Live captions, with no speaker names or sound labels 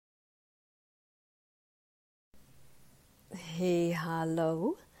Hey,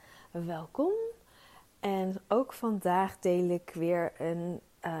 hallo. Welkom. En ook vandaag deel ik weer een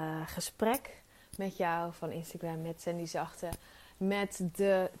gesprek met jou van Instagram met Sandii Zachte. Met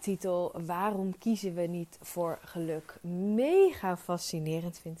de titel Waarom kiezen we niet voor geluk? Mega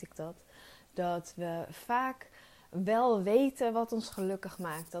fascinerend vind ik dat. Dat we vaak wel weten wat ons gelukkig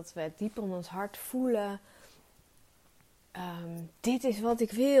maakt. Dat we het diep in ons hart voelen. Dit is wat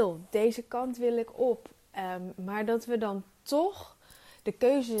ik wil. Deze kant wil ik op. Maar dat we dan toch de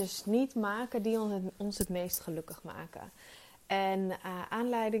keuzes niet maken die ons het meest gelukkig maken. En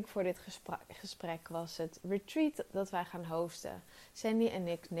aanleiding voor dit gesprek was het retreat dat wij gaan hosten. Sandii en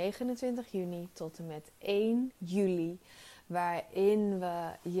ik 29 juni tot en met 1 juli. Waarin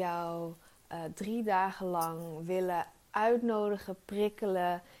we jou 3 dagen lang willen uitnodigen,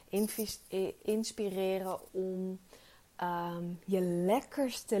 prikkelen, inspireren om je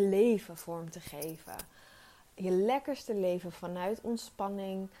lekkerste leven vorm te geven. Je lekkerste leven vanuit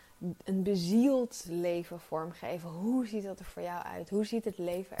ontspanning, een bezield leven vormgeven. Hoe ziet dat er voor jou uit? Hoe ziet het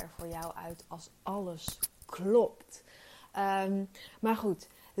leven er voor jou uit als alles klopt? Maar goed,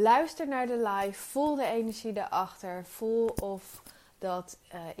 luister naar de live, voel de energie daarachter, voel of dat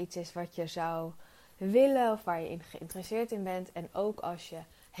iets is wat je zou willen of waar je in geïnteresseerd in bent. En ook als je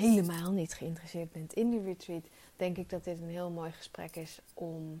helemaal niet geïnteresseerd bent in die retreat, denk ik dat dit een heel mooi gesprek is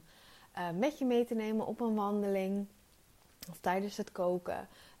om met je mee te nemen op een wandeling of tijdens het koken.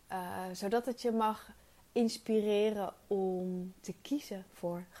 Zodat het je mag inspireren om te kiezen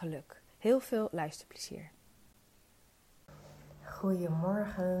voor geluk. Heel veel luisterplezier.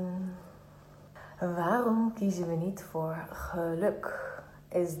 Goedemorgen. Waarom kiezen we niet voor geluk?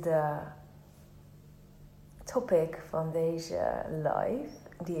 Is de topic van deze live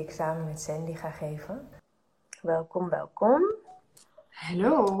die ik samen met Sandii ga geven. Welkom, welkom.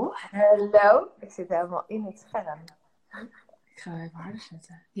 Hallo. Hallo. Ik zit helemaal in het scherm. Ik ga even harder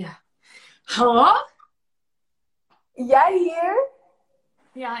zetten. Ja. Hallo? Jij hier?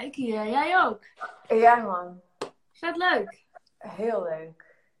 Ja, ik hier. Jij ook? Ja, man. Vet leuk. Heel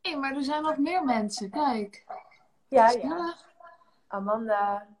leuk. Hé, maar er zijn nog meer mensen. Kijk. Ja, Gezellig. ja.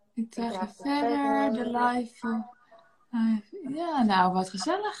 Amanda. Ik draag je verder. De live. Ja, nou, wat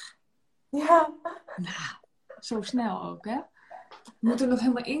gezellig. Ja. Nou, zo snel ook, hè? We moeten nog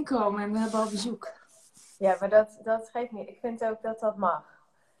helemaal inkomen en we hebben al bezoek. Ja, maar dat geeft niet. Ik vind ook dat dat mag.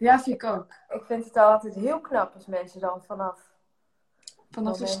 Ja, vind ik ook. Ik vind het altijd heel knap als mensen dan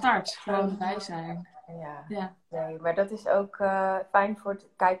Vanaf de start gewoon bij zijn. Ja. Nee, maar dat is ook fijn voor de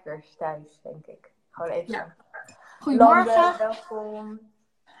kijkers thuis, denk ik. Gewoon even. Ja. Goedemorgen. Landen, welkom.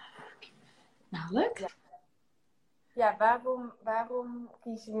 Nou, leuk. Ja, waarom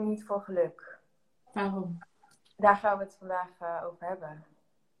kiezen we niet voor geluk? Waarom? Daar gaan we het vandaag over hebben.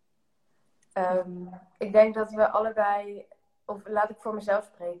 Ik denk dat we allebei, of laat ik voor mezelf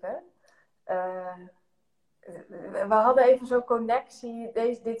spreken. We hadden even zo'n connectie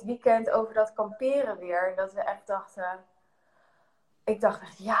dit weekend over dat kamperen weer. En dat we echt dachten. Ik dacht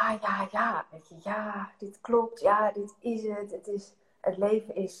echt, ja, weet je, ja, dit klopt, ja, dit is het. Het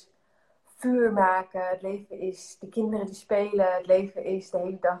leven is vuur maken, het leven is de kinderen die spelen, het leven is de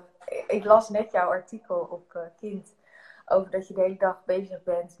hele dag. Ik las net jouw artikel op Kind over dat je de hele dag bezig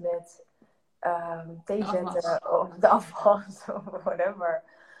bent met thee zetten of de afwas of whatever.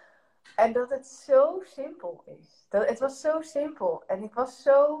 En dat het zo simpel is. Het was zo simpel en ik was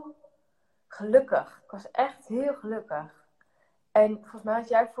zo gelukkig. Ik was echt heel gelukkig. En volgens mij had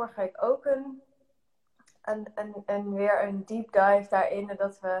jij vorige week ook weer een deep dive daarin. En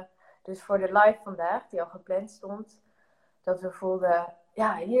dat we dus voor de live vandaag, die al gepland stond, dat we voelden,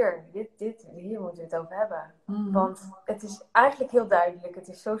 ja, hier moeten we het over hebben. Mm-hmm. Want het is eigenlijk heel duidelijk, het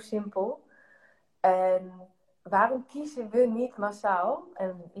is zo simpel. En waarom kiezen we niet massaal,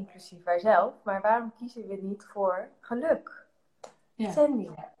 en inclusief wij zelf, maar waarom kiezen we niet voor geluk? Ja.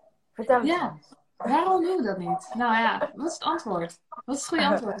 Sandii, vertel eens. Waarom doen we dat niet? Nou ja, wat is het antwoord? Wat is het goede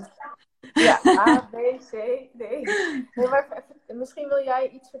antwoord? Ja, A, B, C, D. Nee, maar misschien wil jij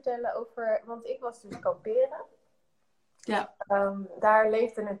iets vertellen over. Want ik was dus kamperen. Ja. Daar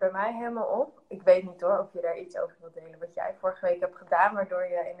leefde het bij mij helemaal op. Ik weet niet hoor of je daar iets over wilt delen. Wat jij vorige week hebt gedaan, waardoor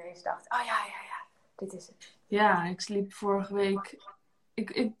je ineens dacht: oh ja, dit is het. Ja, ik sliep vorige week.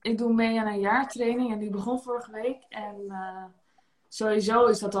 Ik doe mee aan een jaartraining en die begon vorige week. En sowieso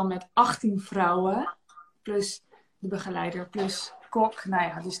is dat dan met 18 vrouwen. Plus de begeleider, plus kok. Nou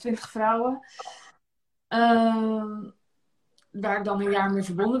ja, dus 20 vrouwen. Waar ik dan een jaar mee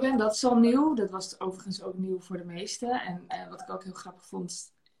verbonden ben. Dat is al nieuw. Dat was overigens ook nieuw voor de meesten. En wat ik ook heel grappig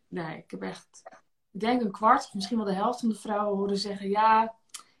vond. Nee, ik heb echt, ik denk een kwart, of misschien wel de helft van de vrouwen horen zeggen. Ja,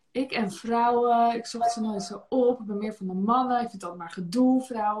 ik en vrouwen, ik zocht ze nooit zo op. Ik ben meer van de mannen. Ik vind het altijd maar gedoe,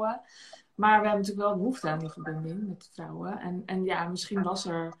 vrouwen. Maar we hebben natuurlijk wel behoefte aan die verbinding met vrouwen. En ja, misschien was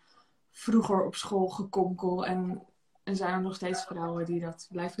er vroeger op school gekonkel. En zijn er nog steeds vrouwen die dat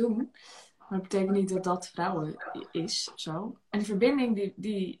blijven doen. Maar dat betekent niet dat dat vrouwen is, zo. En die verbinding,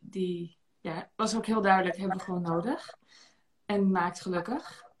 die ja, was ook heel duidelijk, hebben we gewoon nodig. En maakt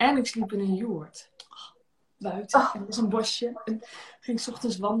gelukkig. En ik sliep in een joert. Buiten. Oh, En er was een bosje. En ik ging 's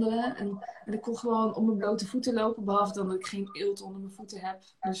ochtends wandelen. En ik kon gewoon op mijn blote voeten lopen. Behalve dan dat ik geen eelt onder mijn voeten heb.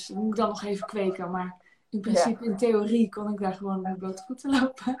 Dus dat moet ik dan nog even kweken. Maar in ja, principe, in theorie, kon ik daar gewoon op mijn blote voeten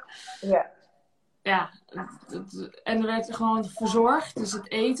lopen. ja, Ja, en er werd gewoon verzorgd. Dus het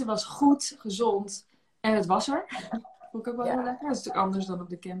eten was goed, gezond. En het was er. Vond ik ook wel heel ja, lekker. Dat is natuurlijk anders dan op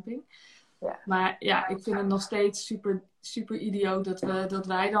de camping. ja, Maar ja, ik vind het nog steeds super, super idioot dat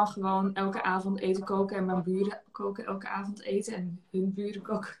wij dan gewoon elke avond eten koken. En mijn buren koken elke avond eten. En hun buren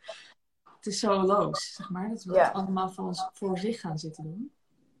koken. Het is zo loos, zeg maar. Dat we dat ja, allemaal voor zich gaan zitten doen.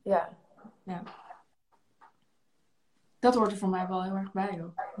 ja, Ja. Dat hoort er voor mij wel heel erg bij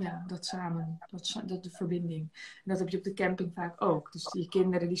ook. Ja, dat samen. Dat de verbinding. En dat heb je op de camping vaak ook. Dus die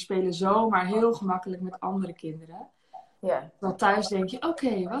kinderen die spelen zomaar heel gemakkelijk met andere kinderen. ja, Dan thuis denk je,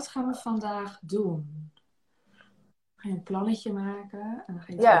 oké, wat gaan we vandaag doen? Ga je een plannetje maken. En dan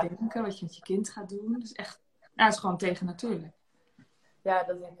ga je ja, bedenken wat je met je kind gaat doen. Dus echt, ja, het is gewoon tegennatuurlijk. ja,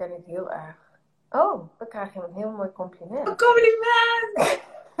 dat herken ik heel erg. Oh, dan krijg je een heel mooi Een compliment. compliment!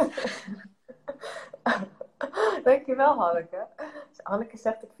 Dankjewel, Hanneke. Dus Hanneke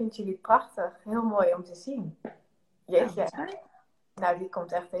zegt, ik vind jullie prachtig. Heel mooi om te zien. Ja, Jeetje. wat fijn. Nou, die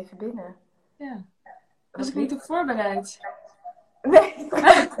komt echt even binnen. Ja. Was Wat ik niet lief. op voorbereid. Nee.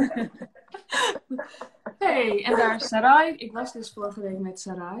 Hey, en daar is Sarai. Ik was dus vorige week met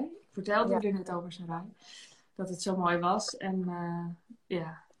Sarai. Ik vertelde Ja, jullie net over Sarai. Dat het zo mooi was. En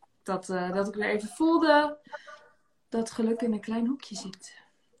ja, dat ik weer even voelde dat geluk in een klein hoekje zit.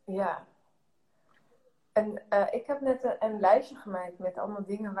 ja. En ik heb net een lijstje gemaakt met allemaal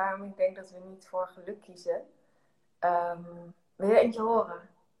dingen waarom ik denk dat we niet voor geluk kiezen. Wil je er eentje horen?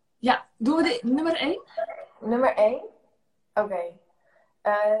 Ja, doen we de nummer 1? Nummer 1. Oké.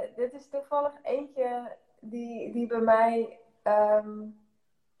 Dit is toevallig eentje die bij mij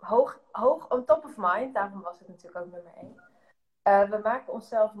hoog on top of mind. Daarom was het natuurlijk ook nummer 1. We maken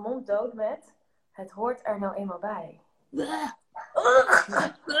onszelf monddood met het hoort er nou eenmaal bij.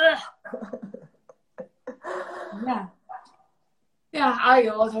 Ja. Ja, ah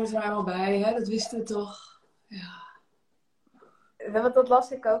joh, het hoort er helemaal bij, hè? Dat wisten we toch. Ja. Want dat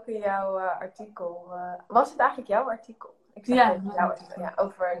las ik ook in jouw artikel. Was het eigenlijk jouw artikel? Ik zeg Ja, even jouw artikel. Ja,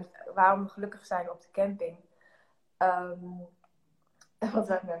 over waarom we gelukkig zijn op de camping. Wat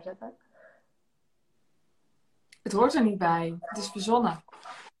zou ik nou zeggen? het hoort er niet bij. Het is verzonnen.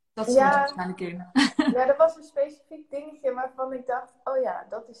 Dat stond er Ja, waarschijnlijk in. ja, er was een specifiek dingetje waarvan ik dacht, oh ja,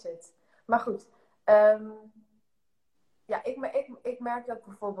 dat is het. Maar goed, ja, ik merk dat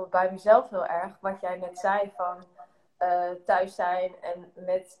bijvoorbeeld bij mezelf heel erg, wat jij net zei van thuis zijn en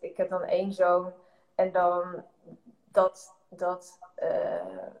ik heb dan één zoon en dan dat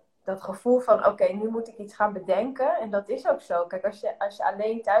gevoel van oké, nu moet ik iets gaan bedenken en dat is ook zo. Kijk, als je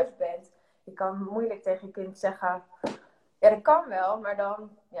alleen thuis bent, je kan moeilijk tegen je kind zeggen, ja, dat kan wel, maar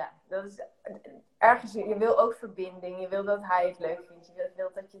dan, ja, dat is ergens, je wil ook verbinding, je wil dat hij het leuk vindt, je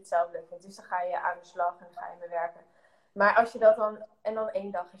wil dat je het zelf leuk vindt, dus dan ga je aan de slag en dan ga je mee werken. Maar als je dat dan, en dan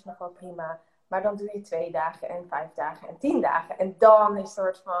 1 dag is nog wel prima, maar dan doe je 2 dagen en 5 dagen en 10 dagen en dan is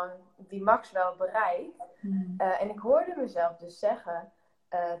soort van die max wel bereikt. En ik hoorde mezelf dus zeggen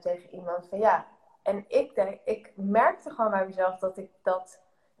tegen iemand van ja, en ik merkte gewoon bij mezelf dat ik dat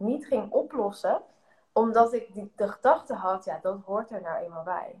niet ging oplossen, omdat ik de gedachte had, ja, dat hoort er nou eenmaal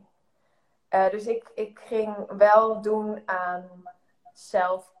bij. Dus ik ging wel doen aan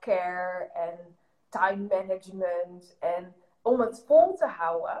self-care en time management en om het vol te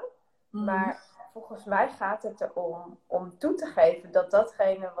houden. Maar volgens mij gaat het erom om toe te geven dat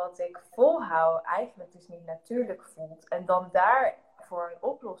datgene wat ik volhoud eigenlijk dus niet natuurlijk voelt. En dan daarvoor een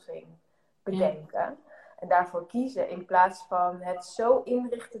oplossing bedenken. Ja. En daarvoor kiezen in plaats van het zo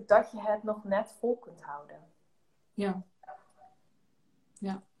inrichten dat je het nog net vol kunt houden. Ja.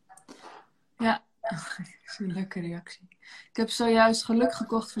 Ja. Ja. Dat is een leuke reactie. Ik heb zojuist geluk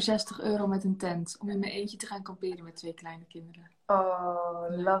gekocht voor €60 met een tent. Om in mijn eentje te gaan kamperen met 2 kleine kinderen. Oh,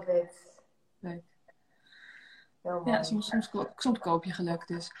 love it. Leuk. Heel mooi. Ja, soms koop je geluk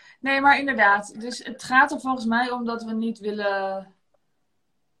dus. Nee, maar inderdaad. Dus het gaat er volgens mij om dat we niet willen...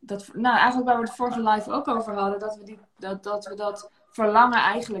 eigenlijk waar we het vorige live ook over hadden. Dat we dat verlangen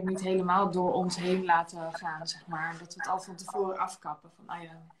eigenlijk niet helemaal door ons heen laten gaan, zeg maar. Dat we het al van tevoren afkappen. Van, ah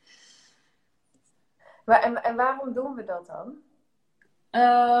ja. Maar, en waarom doen we dat dan?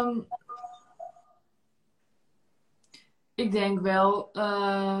 Ik denk wel,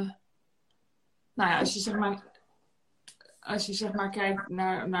 nou ja, als je zeg maar kijkt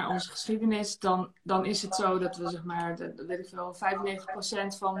naar onze geschiedenis, dan is het zo dat we zeg maar, weet ik veel, 95%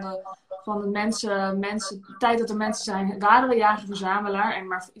 van de de tijd dat er mensen zijn, waren we jager-verzamelaar. En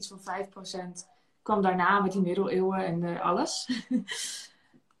maar iets van 5% kwam daarna met die middeleeuwen en alles.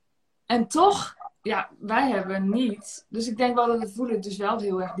 En toch, ja, wij hebben niet. Dus ik denk wel dat we voelen het dus wel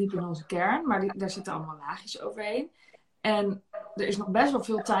heel erg diep in onze kern. Maar daar zitten allemaal laagjes overheen. En er is nog best wel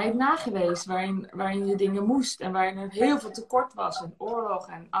veel tijd na geweest waarin je dingen moest. En waarin er heel veel tekort was. En oorlog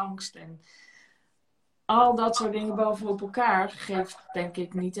en angst. En al dat soort dingen bovenop elkaar geeft denk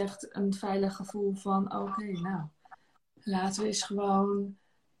ik niet echt een veilig gevoel van... Oké, nou, laten we eens gewoon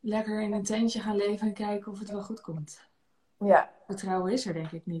lekker in een tentje gaan leven en kijken of het wel goed komt. Ja. Vertrouwen is er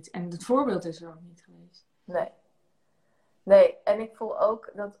denk ik niet. En het voorbeeld is er ook niet geweest. Nee, en ik voel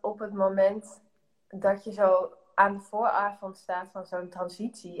ook dat op het moment dat je zo aan de vooravond staat van zo'n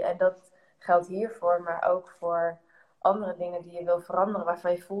transitie, en dat geldt hiervoor, maar ook voor andere dingen die je wil veranderen,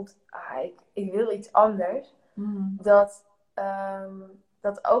 waarvan je voelt, ik wil iets anders,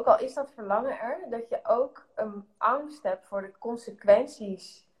 dat ook al is dat verlangen er, dat je ook een angst hebt voor de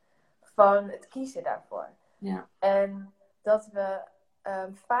consequenties van het kiezen daarvoor. Ja. En dat we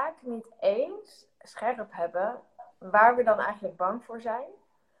vaak niet eens scherp hebben waar we dan eigenlijk bang voor zijn.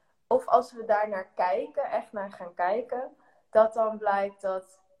 Of als we daar naar kijken, echt naar gaan kijken, dat dan blijkt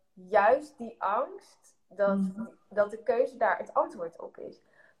dat juist die angst, dat de keuze daar het antwoord op is.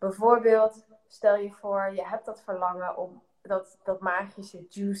 Bijvoorbeeld, stel je voor, je hebt dat verlangen om dat magische,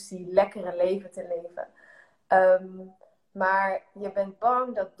 juicy, lekkere leven te leven. Maar je bent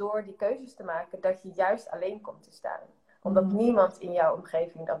bang dat door die keuzes te maken, dat je juist alleen komt te staan. Omdat niemand in jouw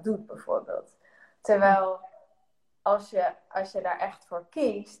omgeving dat doet, bijvoorbeeld. Terwijl, als je daar echt voor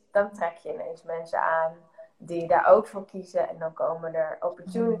kiest, dan trek je ineens mensen aan die daar ook voor kiezen. En dan komen er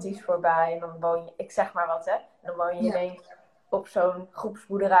opportunities voorbij. En dan woon je, ik zeg maar wat hè, en dan woon je ineens op zo'n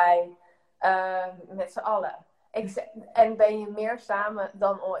groepsboerderij met z'n allen. En ben je meer samen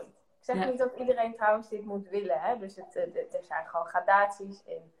dan ooit. Ik zeg niet dat iedereen trouwens dit moet willen. Hè? Dus er zijn gewoon gradaties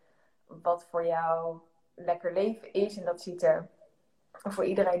in wat voor jou lekker leven is. En dat ziet er voor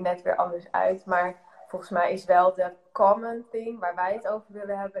iedereen net weer anders uit. Maar volgens mij is wel de common thing waar wij het over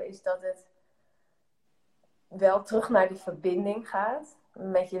willen hebben, is dat het wel terug naar die verbinding gaat.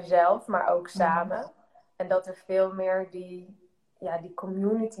 Met jezelf, maar ook samen. En dat er veel meer die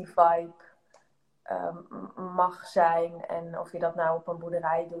community vibe mag zijn. En of je dat nou op een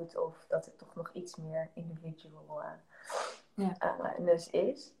boerderij doet, of dat het toch nog iets meer individual dus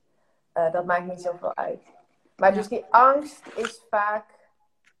is. Dat maakt niet zoveel uit. Maar dus die angst is vaak...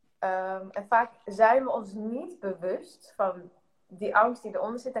 en vaak zijn we ons niet bewust van die angst die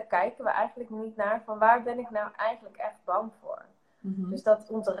eronder zit. Daar kijken we eigenlijk niet naar van waar ben ik nou eigenlijk echt bang voor. Dus dat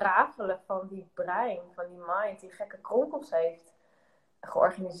ontrafelen van die brein, van die mind, die gekke kronkels heeft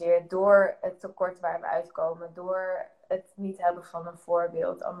georganiseerd door het tekort waar we uitkomen, door het niet hebben van een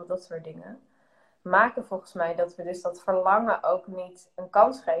voorbeeld, allemaal dat soort dingen, maken volgens mij dat we dus dat verlangen ook niet een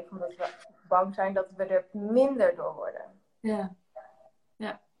kans geven, omdat we bang zijn dat we er minder door worden.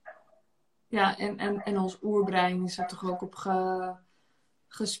 Ja, en ons oerbrein is er toch ook op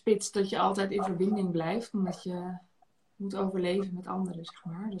gespitst dat je altijd in verbinding blijft, omdat je moet overleven met anderen, zeg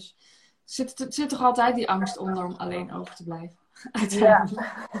maar. Dus zit toch altijd die angst onder om alleen over te blijven.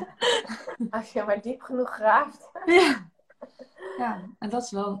 Uiteindelijk. Als je maar diep genoeg graaft. Ja, en dat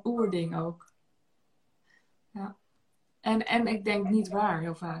is wel een oerding ook. Ja. En ik denk niet waar,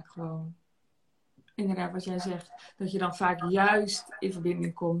 heel vaak gewoon. Inderdaad, wat jij zegt. Dat je dan vaak juist in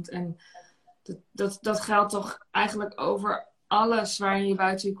verbinding komt. En dat geldt toch eigenlijk over alles waarin je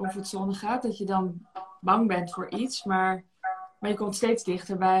buiten je comfortzone gaat. Dat je dan bang bent voor iets, maar je komt steeds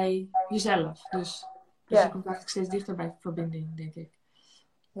dichter bij jezelf. Dus je komt eigenlijk steeds dichter bij verbinding, denk ik.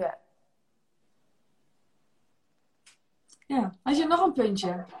 Ja. Ja, had je nog een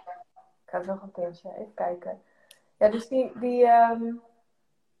puntje? Ik heb nog een puntje, even kijken. Ja, dus die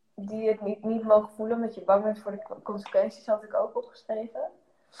het niet mogen voelen omdat je bang bent voor de consequenties, had ik ook opgeschreven.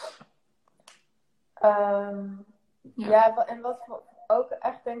 En wat ook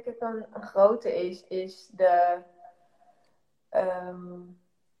echt denk ik een grote is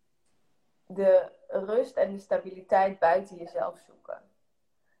de rust en de stabiliteit buiten jezelf zoeken.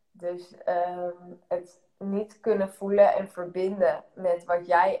 Dus het niet kunnen voelen en verbinden met wat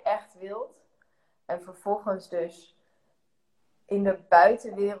jij echt wilt. En vervolgens dus in de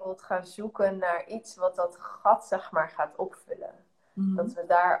buitenwereld gaan zoeken naar iets wat dat gat, zeg maar, gaat opvullen. Dat we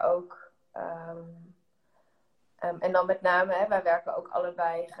daar ook... en dan met name, hè, wij werken ook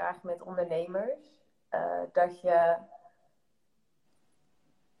allebei graag met ondernemers. Dat je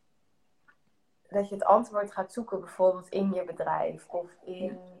het antwoord gaat zoeken bijvoorbeeld in je bedrijf. Of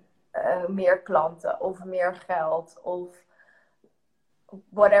in meer klanten. Of meer geld. Of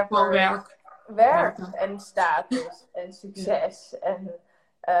whatever. Gewoon Werk en status en succes. En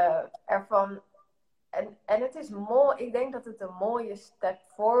ervan... En het is mooi. Ik denk dat het een mooie step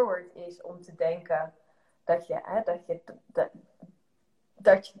forward is om te denken dat je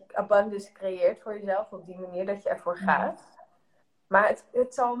abundance creëert voor jezelf op die manier dat je ervoor gaat. Maar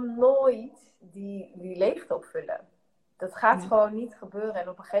het zal nooit die leegte opvullen. Dat gaat gewoon niet gebeuren. En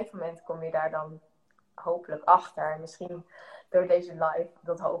op een gegeven moment kom je daar dan hopelijk achter. En misschien door deze live,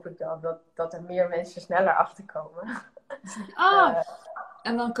 dat hoop ik dan, dat er meer mensen sneller achter komen.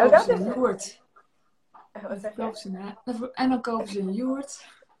 En dan kopen ze een joert. Wat zeg je? En dan kopen ze een joert.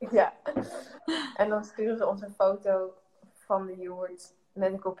 Ja. En dan sturen ze ons een foto van de joert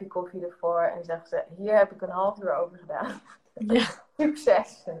met een kopje koffie ervoor. En zeggen ze, hier heb ik een half uur over gedaan. Ja.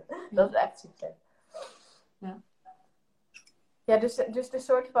 Succes. Dat is echt succes. Ja. Ja, dus de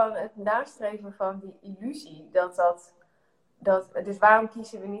soort van het nastreven van die illusie. Dus waarom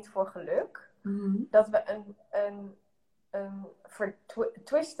kiezen we niet voor geluk? Dat we een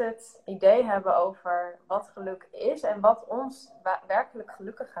twisted idee hebben over wat geluk is en wat ons werkelijk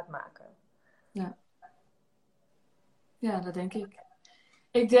gelukkig gaat maken. Ja, dat denk ik.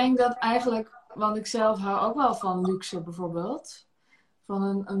 Ik denk dat eigenlijk, want ik zelf hou ook wel van luxe bijvoorbeeld.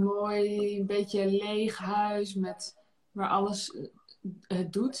 Van een mooi, beetje leeg huis waar alles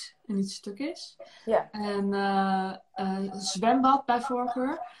het doet en niet stuk is. Ja. En een zwembad bij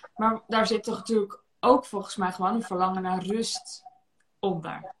voorkeur. Maar daar zit toch natuurlijk ook volgens mij gewoon een verlangen naar rust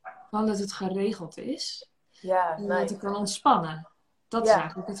onder. Gewoon dat het geregeld is. Ja, en nice. dat ik kan ontspannen. Dat is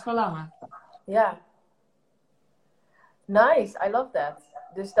eigenlijk het verlangen. Ja. Nice, I love that.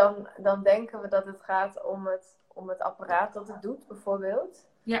 Dus dan denken we dat het gaat om het apparaat dat het doet, bijvoorbeeld.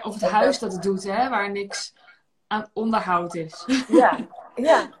 Ja, of het huis dat het doet, hè, waar niks aan onderhoud is. Ja.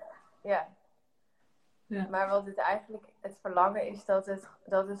 Ja. Maar wat het eigenlijk, het verlangen is dat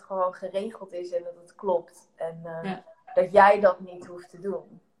het gewoon geregeld is en dat het klopt. En dat jij dat niet hoeft te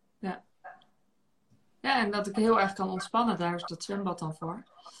doen. Ja. Ja, en dat ik heel erg kan ontspannen. Daar is dat zwembad dan voor.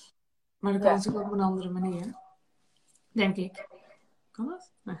 Maar dat kan natuurlijk ook op een andere manier. Denk ik. Kan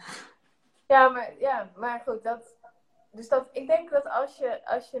dat? Nee. Maar goed, ik denk dat als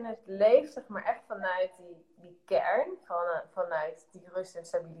je het leeft, zeg maar echt vanuit die kern, vanuit die rust en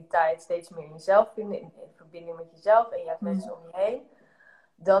stabiliteit, steeds meer in jezelf vinden, in verbinding met jezelf en je hebt mensen om je heen,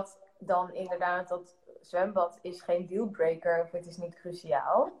 dat dan inderdaad dat zwembad is geen dealbreaker of het is niet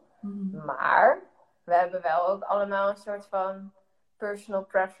cruciaal. Maar we hebben wel ook allemaal een soort van personal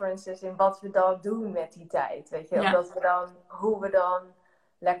preferences in wat we dan doen met die tijd. Weet je, hoe we dan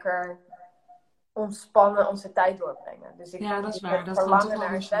lekker ontspannen onze tijd doorbrengen. Dus dat is waar. Het verlangen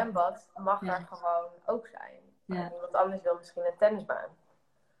naar een zwembad mag er gewoon ook zijn. Ja. En iemand anders wil misschien een tennisbaan.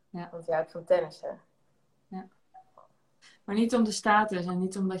 Ja. Want je houdt van tennissen. Ja. Maar niet om de status en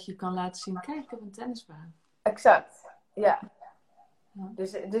niet omdat je kan laten zien, kijk, ik heb een tennisbaan. Exact, ja.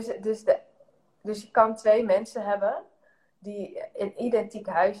 Dus je kan twee mensen hebben die een identiek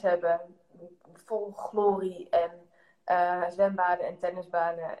huis hebben, vol glorie en zwembaden en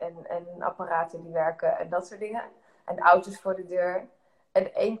tennisbanen en apparaten die werken en dat soort dingen. En auto's voor de deur. En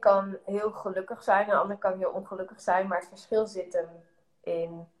de een kan heel gelukkig zijn en de ander kan heel ongelukkig zijn. Maar het verschil zit hem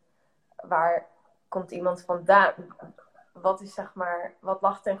in waar komt iemand vandaan? Wat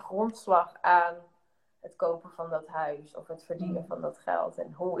lag ten grondslag aan het kopen van dat huis of het verdienen van dat geld?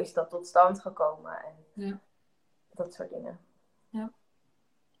 En hoe is dat tot stand gekomen? En dat soort dingen.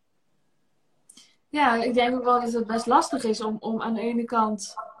 Ja, ik denk ook wel dat het best lastig is om aan de ene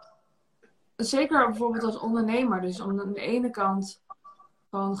kant, zeker bijvoorbeeld als ondernemer, dus om aan de ene kant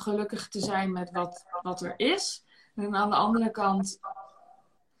gewoon gelukkig te zijn met wat er is. En aan de andere kant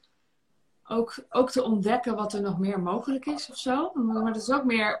ook te ontdekken wat er nog meer mogelijk is of zo. Maar het is ook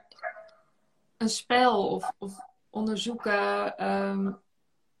meer een spel of onderzoeken,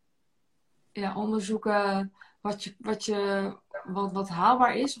 onderzoeken wat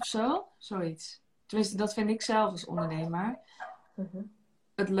haalbaar is of zo. Zoiets. Tenminste, dat vind ik zelf als ondernemer.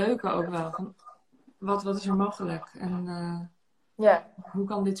 Het leuke ook wel. Van, wat is er mogelijk? En hoe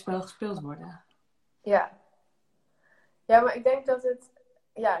kan dit spel gespeeld worden? Ja. Ja, maar ik denk dat het...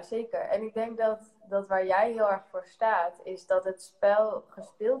 Ja, zeker. En ik denk dat waar jij heel erg voor staat, is dat het spel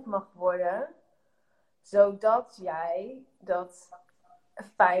gespeeld mag worden Zodat jij dat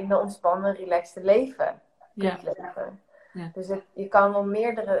fijne, ontspannen, relaxte leven kunt leven. Ja. Dus je kan om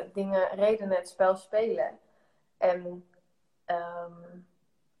meerdere redenen het spel spelen. En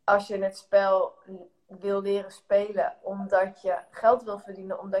als je het spel wil leren spelen omdat je geld wil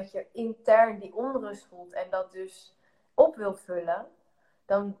verdienen, omdat je intern die onrust voelt en dat dus op wil vullen,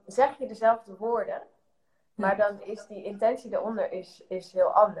 dan zeg je dezelfde woorden, maar dan is die intentie eronder is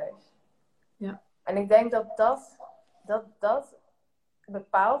heel anders. Ja. En ik denk dat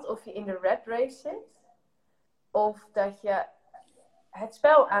bepaalt of je in de rat race zit, of dat je het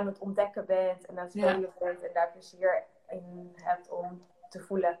spel aan het ontdekken bent en aan het spelen bent en daar plezier in hebt om te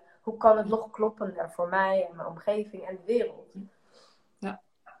voelen. Hoe kan het nog kloppender voor mij en mijn omgeving en de wereld?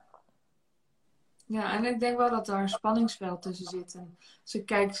 Ja, en ik denk wel dat daar een spanningsveld tussen zit. En als ik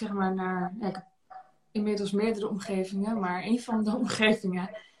kijk zeg maar naar, ik heb inmiddels meerdere omgevingen, maar een van de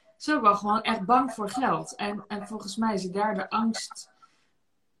omgevingen is ook wel gewoon echt bang voor geld. En volgens mij zit daar de angst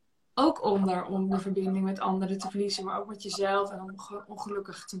ook onder om de verbinding met anderen te verliezen, maar ook met jezelf en om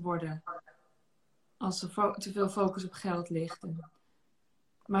ongelukkig te worden. Als er te veel focus op geld ligt.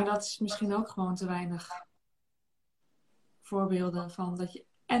 Maar dat is misschien ook gewoon te weinig voorbeelden van dat je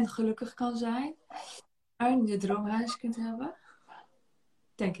en gelukkig kan zijn en je droomhuis kunt hebben.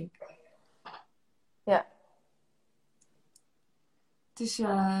 Denk ik. Ja. Het is,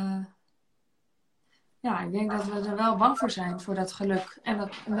 ik denk dat we er wel bang voor zijn, voor dat geluk. En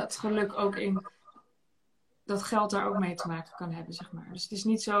dat geluk ook in, dat geld daar ook mee te maken kan hebben, zeg maar. Dus het is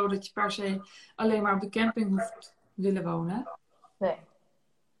niet zo dat je per se alleen maar op de camping hoeft willen wonen. Nee.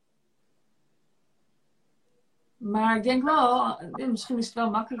 Maar ik denk wel, misschien is het wel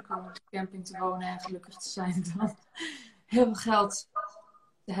makkelijker om op de camping te wonen en gelukkig te zijn dan heel veel geld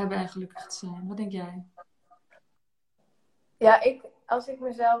te hebben en gelukkig te zijn. Wat denk jij? Ja, als ik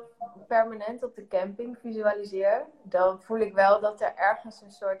mezelf permanent op de camping visualiseer, dan voel ik wel dat er ergens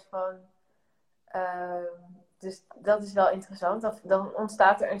een soort van... dus dat is wel interessant. Dan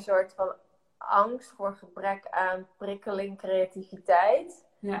ontstaat er een soort van angst voor gebrek aan prikkeling, creativiteit.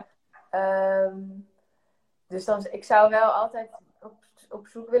 Ja. Dus ik zou wel altijd op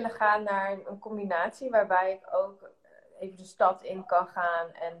zoek willen gaan naar een combinatie waarbij ik ook even de stad in kan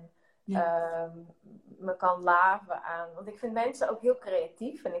gaan en me kan laven aan. Want ik vind mensen ook heel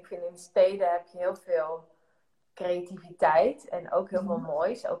creatief en ik vind in steden heb je heel veel creativiteit en ook heel veel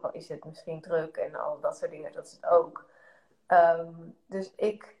moois. Ook al is het misschien druk en al dat soort dingen, dat is het ook. Dus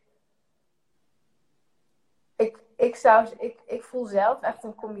ik voel zelf echt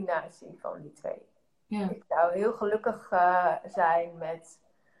een combinatie van die twee. Ja. Ik zou heel gelukkig zijn met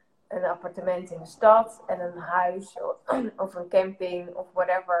een appartement in de stad en een huis of een camping of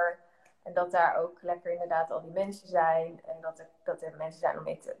whatever. En dat daar ook lekker inderdaad al die mensen zijn. En dat er mensen zijn om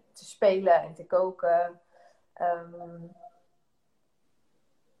mee te spelen en te koken.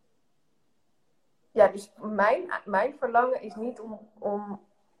 Dus mijn verlangen is niet om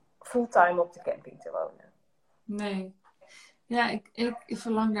fulltime op de camping te wonen. Nee. Ja, ik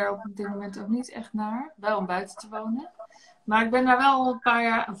verlang daar op dit moment ook niet echt naar. Wel om buiten te wonen. Maar ik ben daar wel een paar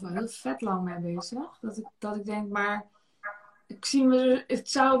jaar, of wel heel vet lang mee bezig. Dat ik denk, maar het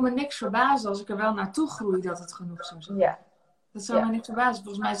zou me niks verbazen als ik er wel naartoe groei dat het genoeg zou zijn. Ja. Dat zou me niks verbazen.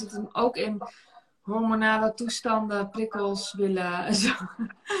 Volgens mij zit het ook in hormonale toestanden, prikkels willen en zo.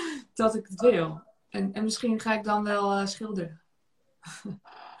 Dat ik het wil. En misschien ga ik dan wel schilderen.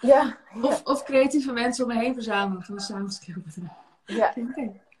 Ja. Of creatieve mensen om me heen verzamelen van samen schilderen. Ja.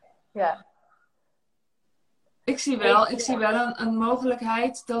 Ja. Ik zie wel een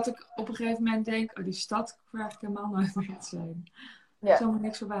mogelijkheid dat ik op een gegeven moment denk, die stad vraag ik helemaal nooit meer te zijn. Dat zou me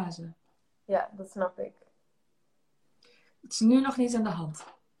niks verbazen. Ja, dat snap ik. Het is nu nog niet aan de hand.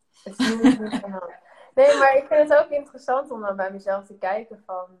 Het is nu nog niet aan de hand. Nee, maar ik vind het ook interessant om dan bij mezelf te kijken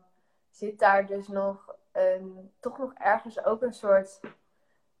van, zit daar dus toch nog ergens ook een soort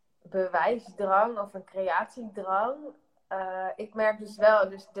bewijsdrang of een creatiedrang? Ik merk dus wel,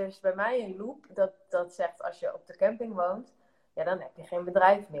 dus bij mij een loop dat zegt als je op de camping woont, ja, dan heb je geen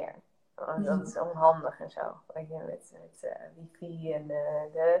bedrijf meer. Dat is onhandig en zo. Weet je, met wifi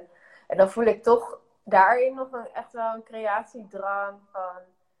en dan voel ik toch daarin nog echt wel een creatiedrang van,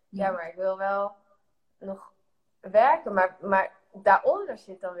 ja, maar ik wil wel nog werken. Maar daaronder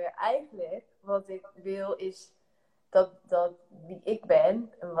zit dan weer eigenlijk, wat ik wil is dat wie ik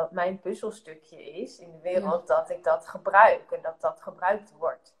ben en wat mijn puzzelstukje is in de wereld, dat ik dat gebruik en dat gebruikt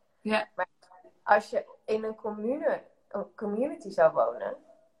wordt. Ja. Maar als je in een community zou wonen,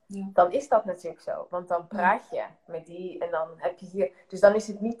 dan is dat natuurlijk zo. Want dan praat je met die en dan heb je hier... Dus dan is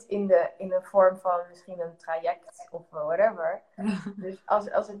het niet in een vorm van misschien een traject of whatever. Dus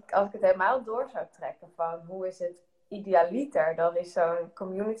als ik het helemaal door zou trekken van hoe is het idealiter, dan is zo'n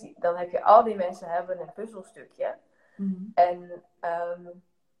community... Dan heb je al die mensen hebben een puzzelstukje. En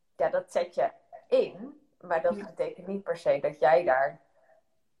dat zet je in. Maar dat betekent niet per se dat jij daar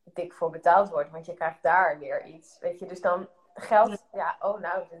dik voor betaald wordt. Want je krijgt daar weer iets. Weet je, dus dan... Geld,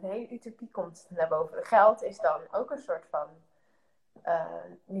 een hele utopie komt naar boven. Geld is dan ook een soort van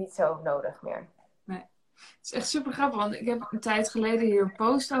niet zo nodig meer. Nee. Het is echt super grappig, want ik heb een tijd geleden hier een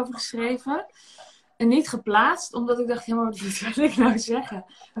post over geschreven. En niet geplaatst, omdat ik dacht, wat wil ik nou zeggen?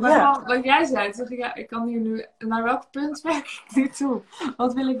 Maar gewoon, wat jij zei, toen dacht ik kan hier nu, naar welk punt werk ik nu toe?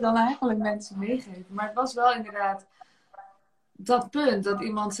 Wat wil ik dan eigenlijk mensen meegeven? Maar het was wel inderdaad dat punt, dat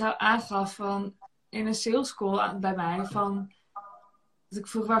iemand aangaf van... in een sales call bij mij van... Dat ik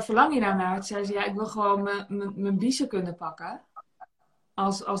vroeg, waar verlang je nou naar? Toen zei ze, ik wil gewoon mijn biezen kunnen pakken.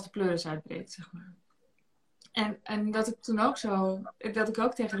 Als de pleuris uitbreekt, zeg maar. En dat ik toen ook dat ik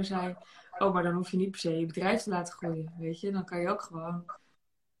ook tegen haar zei... Oh, maar dan hoef je niet per se je bedrijf te laten groeien, weet je. Dan kan je ook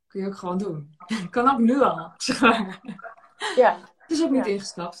gewoon doen. Kan ook nu al, zeg maar. Ja. Het is ook niet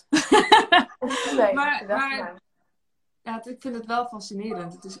ingestapt. Nee, maar ik vind het wel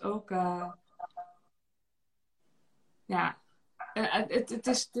fascinerend. Het is ook...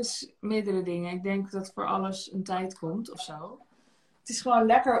 Het is meerdere dingen. Ik denk dat voor alles een tijd komt of zo. Het is gewoon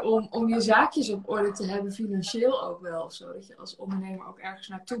lekker om je zaakjes op orde te hebben, financieel ook wel. Of zo, dat je als ondernemer ook ergens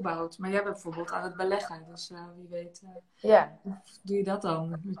naartoe bouwt. Maar jij bent bijvoorbeeld aan het beleggen. Dus wie weet doe je dat dan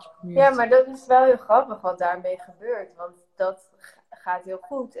met je community. Ja, maar dat is wel heel grappig wat daarmee gebeurt. Want dat gaat heel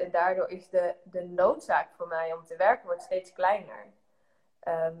goed. En daardoor is de noodzaak voor mij om te werken wordt steeds kleiner.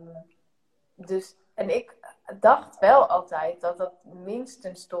 En ik dacht wel altijd dat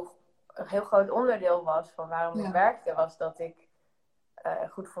minstens toch een heel groot onderdeel was van waarom ik werkte. Was dat ik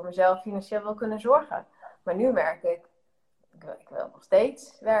goed voor mezelf financieel wil kunnen zorgen. Maar nu merk ik wil nog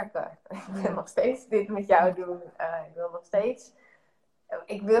steeds werken. Ik wil nog steeds dit met jou doen. Ik wil nog steeds...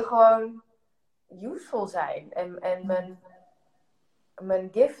 Ik wil gewoon useful zijn. En mijn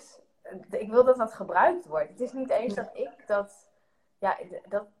gift... Ik wil dat gebruikt wordt. Het is niet eens dat ik dat... Ja,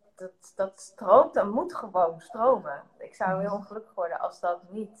 dat stroomt, dat moet gewoon stromen. Ik zou heel ongelukkig worden als dat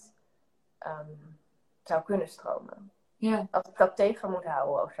niet zou kunnen stromen. Ja. Als ik dat tegen moet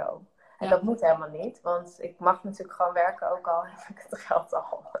houden of zo. En dat moet helemaal niet, want ik mag natuurlijk gewoon werken, ook al heb ik het geld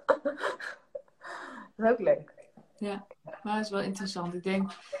al. Dat is ook leuk. Ja, maar dat is wel interessant. Ik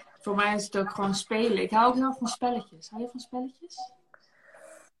denk, voor mij is het ook gewoon spelen. Ik hou ook heel van spelletjes. Hou je van spelletjes?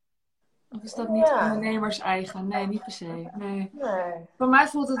 Of is dat niet ondernemers eigen? Nee, niet per se. Nee. Voor mij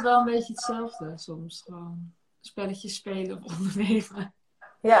voelt het wel een beetje hetzelfde soms. Gewoon spelletjes spelen of ondernemen.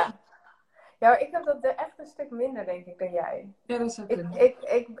 Ja. Ja, maar ik heb dat echt een stuk minder, denk ik, dan jij. Ja, dat zou kunnen.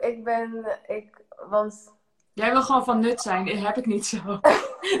 Want... Jij wil gewoon van nut zijn. Dat heb ik niet zo.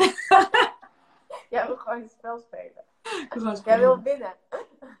 Jij wil gewoon het spel spelen. Spelen. Jij wil winnen.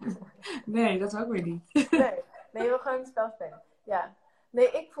 Nee, dat ook weer niet. Nee, je wil gewoon het spel spelen. Ja.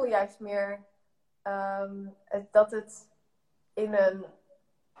 Nee, ik voel juist meer dat het in een...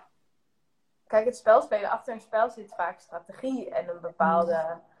 Kijk, het spel spelen, achter een spel zit vaak strategie en een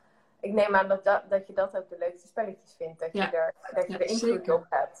bepaalde... Ik neem aan dat je dat ook de leukste spelletjes vindt. Dat je er invloed op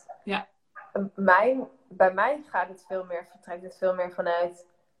hebt. Ja. Bij mij vertrekt het veel meer vanuit...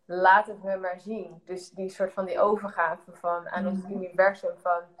 Laat het me maar zien. Dus die soort van die overgave aan het universum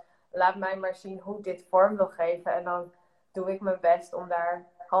van... Laat mij maar zien hoe dit vorm wil geven. En dan doe ik mijn best om daar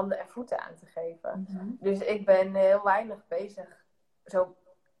handen en voeten aan te geven. Dus ik ben heel weinig bezig. Zo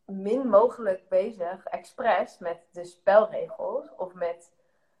min mogelijk bezig, expres, met de spelregels. Of met...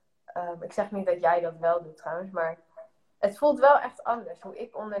 ik zeg niet dat jij dat wel doet trouwens. Maar het voelt wel echt anders. Hoe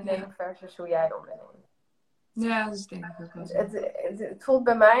ik onderneem versus hoe jij onderneemt. Ja, dat is denk ik ook wel zo. Het voelt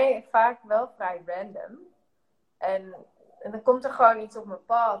bij mij vaak wel vrij random. En dan komt er gewoon iets op mijn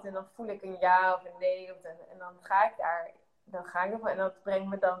pad. En dan voel ik een ja of een nee. En dan ga ik daar. En dat brengt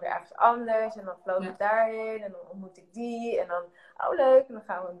me dan weer ergens anders. En dan floot ik daarin. En dan ontmoet ik die. En dan, leuk. En dan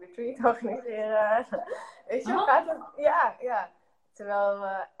gaan we een retreat organiseren. Weet je, gaat het? Ja. Terwijl,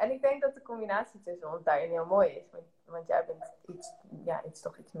 en ik denk dat de combinatie tussen ons daarin heel mooi is. Want jij bent iets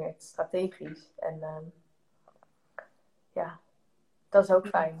meer strategisch. En dat is ook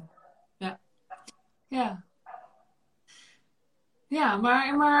fijn. Ja. Ja. Ja,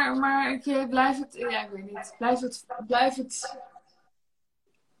 maar ik blijf het... Ja, ik weet niet. Blijf het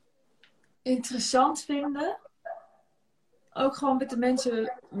interessant vinden. Ook gewoon met de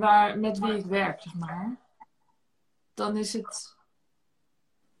mensen met wie ik werk, zeg maar. Dan is het...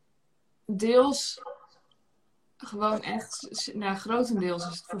 deels gewoon echt, nou, grotendeels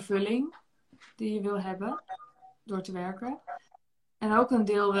is het vervulling die je wil hebben door te werken. En ook een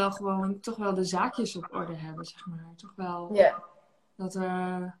deel wel gewoon toch wel de zaakjes op orde hebben, zeg maar. Toch wel dat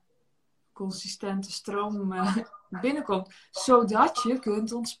er consistente stroom binnenkomt, zodat je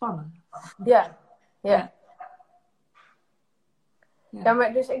kunt ontspannen. Ja. Ja. Ja,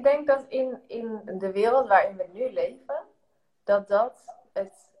 maar dus ik denk dat in de wereld waarin we nu leven, dat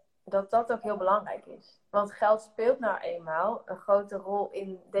ook heel belangrijk is. Want geld speelt nou eenmaal een grote rol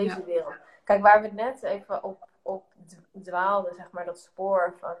in deze wereld. Kijk, waar we net even op dwaalden, zeg maar, dat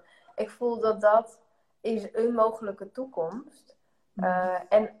spoor van. Ik voel dat is een mogelijke toekomst.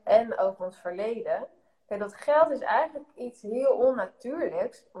 En ook ons verleden. Kijk, dat geld is eigenlijk iets heel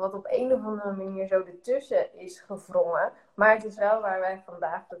onnatuurlijks, wat op een of andere manier zo ertussen is gevrongen. Maar het is wel waar wij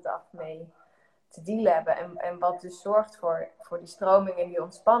vandaag de dag mee te dealen hebben. En wat dus zorgt voor die stroming en die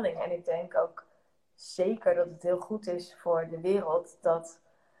ontspanning. En ik denk ook zeker dat het heel goed is voor de wereld dat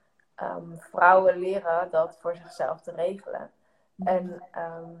vrouwen leren dat voor zichzelf te regelen.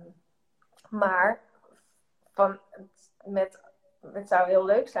 Maar het zou heel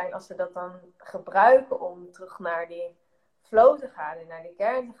leuk zijn als ze dat dan gebruiken om terug naar die flow te gaan en naar die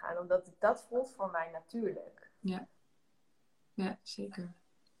kern te gaan. Omdat dat voelt voor mij natuurlijk. Ja, zeker.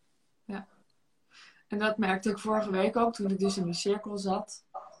 Ja. En dat merkte ik vorige week ook toen ik dus in die cirkel zat.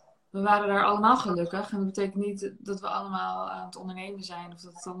 We waren daar allemaal gelukkig. En dat betekent niet dat we allemaal aan het ondernemen zijn of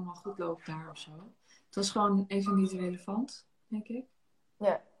dat het allemaal goed loopt daar of zo. Het was gewoon even niet relevant, denk ik.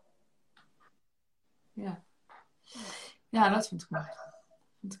 Ja. Ja, dat vond ik mooi.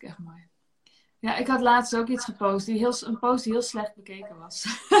 Vond ik echt mooi. Ja, ik had laatst ook iets gepost. Een post die heel slecht bekeken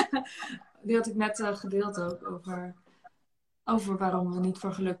was. Die had ik net gedeeld ook over waarom we niet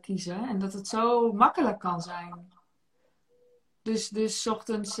voor geluk kiezen. En dat het zo makkelijk kan zijn. Dus 's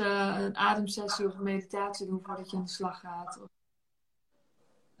ochtends een ademsessie of een meditatie doen voordat je aan de slag gaat. Of,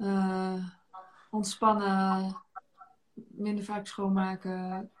 ontspannen. Minder vaak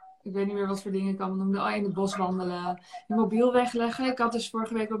schoonmaken. Ik weet niet meer wat voor dingen ik allemaal noemde. Oh, in het bos wandelen. Je mobiel wegleggen. Ik had dus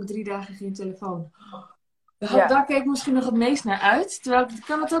vorige week ook 3 dagen geen telefoon. Daar keek ik misschien nog het meest naar uit. Terwijl ik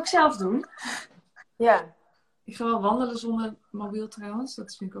kan het ook zelf doen. Ja. Ik ga wel wandelen zonder mobiel trouwens.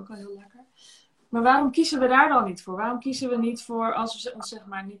 Dat vind ik ook wel heel lekker. Maar waarom kiezen we daar dan niet voor? Waarom kiezen we niet voor, als we ons zeg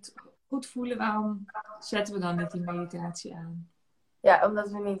maar niet goed voelen, waarom zetten we dan niet die meditatie aan? Ja, omdat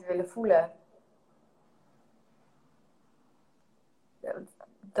we niet willen voelen.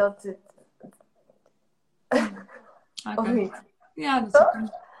 Dat het... Okay. Of niet? Ja, dat is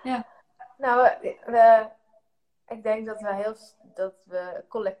ja. Nou, ik denk dat we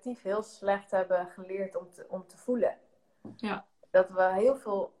collectief heel slecht hebben geleerd om te voelen. Ja. Dat we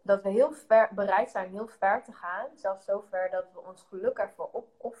heel ver bereid zijn heel ver te gaan. Zelfs zo ver dat we ons geluk ervoor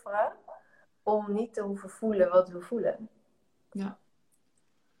opofferen. Om niet te hoeven voelen wat we voelen. Ja.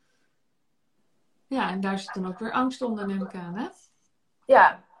 Ja, en daar zit dan ook weer angst onder, neem ik aan, hè?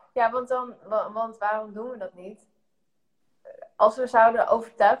 Ja, want waarom doen we dat niet? Als we zouden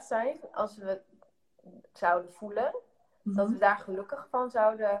overtuigd zijn, als we zouden voelen, dat we daar gelukkig van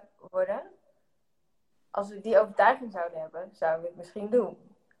zouden worden. Als we die overtuiging zouden hebben, zouden we het misschien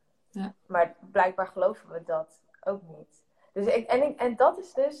doen. Ja. Maar blijkbaar geloven we dat ook niet. Dus en dat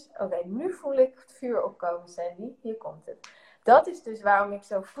is dus... Oké, nu voel ik het vuur opkomen, Sandie. Hier komt het. Dat is dus waarom ik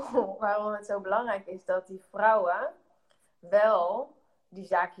zo voel, waarom het zo belangrijk is dat die vrouwen wel die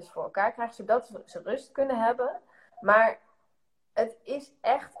zaakjes voor elkaar krijgen, zodat ze rust kunnen hebben. Maar het is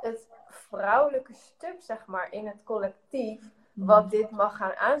echt het vrouwelijke stuk, zeg maar, in het collectief, wat dit mag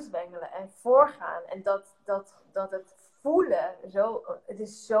gaan aanzwengelen en voorgaan. En dat het voelen, het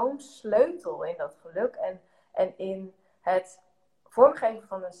is zo'n sleutel in dat geluk en in het vormgeven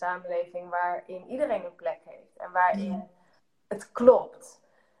van een samenleving waarin iedereen een plek heeft en waarin het klopt.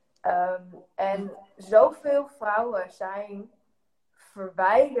 En zoveel vrouwen zijn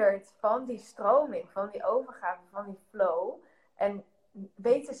verwijderd van die stroming, van die overgave, van die flow. En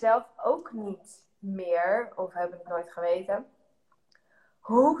weten zelf ook niet meer, of hebben het nooit geweten,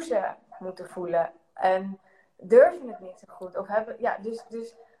 hoe ze moeten voelen. En durven het niet zo goed.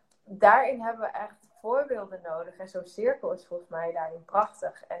 Dus daarin hebben we echt voorbeelden nodig. En zo'n cirkel is volgens mij daarin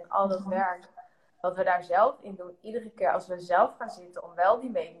prachtig. En al dat werk wat we daar zelf in doen, iedere keer als we zelf gaan zitten om wel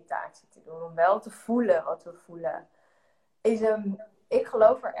die meditatie te doen, om wel te voelen wat we voelen, ik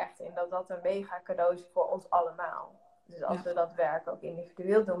geloof er echt in dat een mega cadeau is voor ons allemaal. Dus als we dat werk ook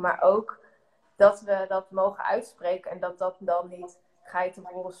individueel doen, maar ook dat we dat mogen uitspreken en dat dan niet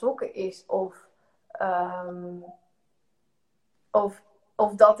geitenvolle sokken is of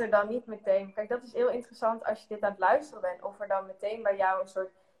dat er dan niet meteen... Kijk, dat is heel interessant als je dit aan het luisteren bent, of er dan meteen bij jou een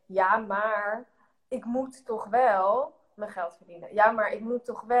soort ja, maar ik moet toch wel mijn geld verdienen. Ja, maar ik moet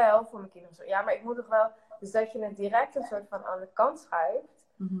toch wel voor mijn kinderen zorgen. Ja, maar ik moet toch wel... Dus dat je het direct een soort van aan de kant schuift.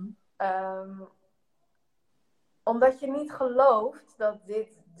 Omdat je niet gelooft dat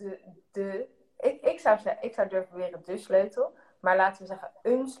dit ik zou durven beweren de sleutel. Maar laten we zeggen,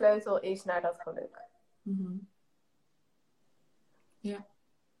 een sleutel is naar dat geluk. Ja.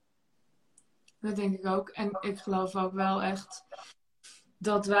 Dat denk ik ook. En ik geloof ook wel echt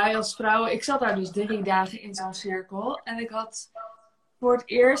dat wij als vrouwen... Ik zat daar dus 3 dagen in zo'n cirkel. En ik had voor het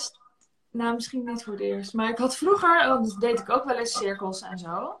eerst... Nou, misschien niet voor het eerst. Maar ik had vroeger... Dat deed ik ook wel eens cirkels en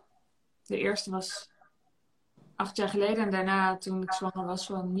zo. De eerste was 8 jaar geleden. En daarna toen ik zwanger was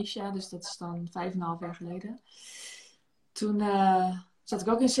van Misha. Dus dat is dan 5,5 jaar geleden. Toen zat ik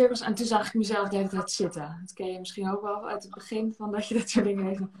ook in cirkels. En toen zag ik mezelf de hele tijd zitten. Dat ken je misschien ook wel uit het begin. Van dat je dat soort dingen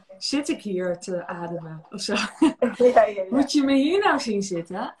heeft. Zit ik hier te ademen? Of zo. Ja. Moet je me hier nou zien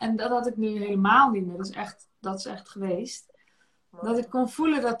zitten? En dat had ik nu helemaal niet meer. Dat is echt geweest. Dat ik kon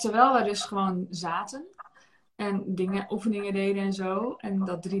voelen dat terwijl we dus gewoon zaten. En oefeningen deden en zo. En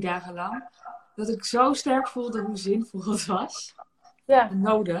dat 3 dagen lang. Dat ik zo sterk voelde hoe zinvol het was. Ja. En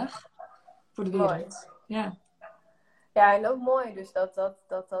nodig. Voor de wereld. Mooi. Ja. Ja, en ook mooi dus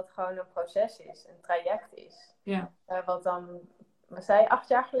dat gewoon een proces is. Een traject is. Ja. Wat dan... Wat zei je, 8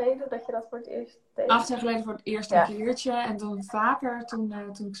 jaar geleden dat je dat voor het eerst deed? 8 jaar geleden voor het eerst een keertje. En toen vaker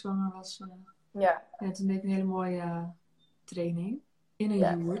toen ik zwanger was. Ja, toen deed ik een hele mooie training. In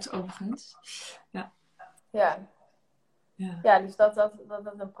een yurt overigens. Ja, dus dat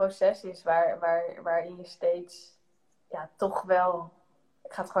een proces is waarin je steeds toch wel,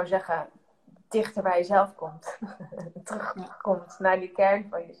 ik ga het gewoon zeggen, dichter bij jezelf komt. Terugkomt naar die kern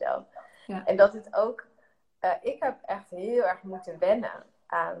van jezelf. Ja. En dat het ook, ik heb echt heel erg moeten wennen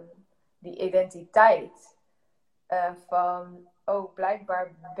aan die identiteit. Van,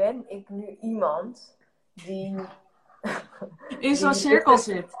 blijkbaar ben ik nu iemand die... in zo'n cirkel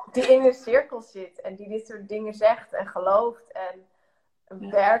zit. Die in een cirkel zit. En die dit soort dingen zegt en gelooft. En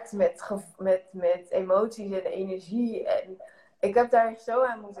werkt met emoties en energie. En ik heb daar zo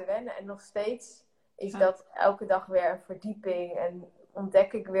aan moeten wennen. En nog steeds is dat elke dag weer een verdieping. En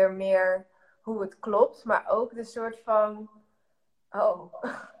ontdek ik weer meer hoe het klopt. Maar ook de soort van... Oh,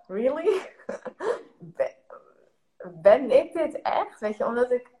 really? Ben ik dit echt? Weet je,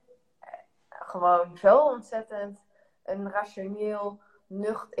 omdat ik gewoon zo ontzettend een rationeel,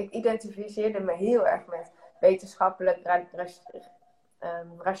 ik identificeerde me heel erg met wetenschappelijk,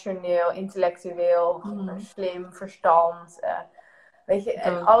 rationeel, intellectueel, slim, verstand. Weet je,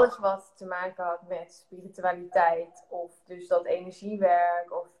 en alles wat te maken had met spiritualiteit of dus dat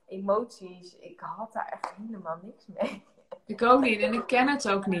energiewerk of emoties. Ik had daar echt helemaal niks mee. Ik ook niet en ik ken het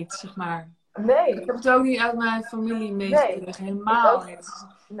ook niet, zeg maar. Nee. Ik heb het ook niet uit mijn familie meegekregen, helemaal niet.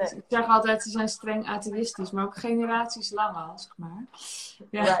 Nee. Dus ik zeg altijd, ze zijn streng atheïstisch, maar ook generaties lang al, zeg maar.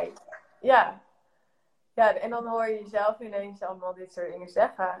 Ja. Right. Ja. Ja, en dan hoor je jezelf ineens allemaal dit soort dingen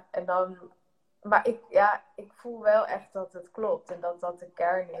zeggen. En dan... Maar ik voel wel echt dat het klopt. En dat de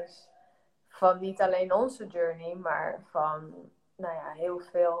kern is van niet alleen onze journey, maar van heel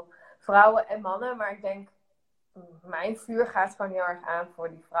veel vrouwen en mannen. Maar ik denk, mijn vuur gaat gewoon heel erg aan voor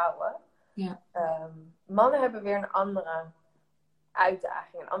die vrouwen. Ja. Mannen hebben weer een andere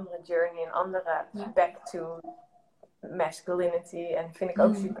uitdaging, een andere journey, een andere back to masculinity. En dat vind ik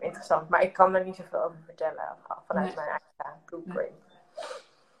ook super interessant. Maar ik kan er niet zoveel over vertellen vanuit mijn eigen blueprint.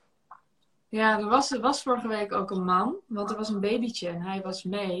 Ja, er was vorige week ook een man, want er was een babytje en hij was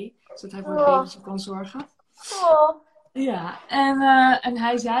mee, zodat hij voor het babytje kon zorgen. Oh. Ja, en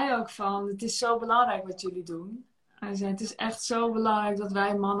hij zei ook van, het is zo belangrijk wat jullie doen. Hij zei, het is echt zo belangrijk dat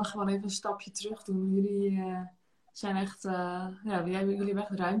wij mannen gewoon even een stapje terug doen. Jullie zijn echt, jullie hebben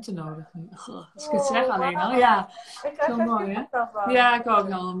echt ruimte nodig nu. Als ik het zeg alleen al, ja. Ik krijg zo mooi, hè? Van. Ja, ik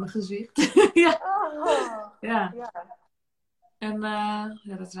ook al in mijn gezicht. Ja. Ja. En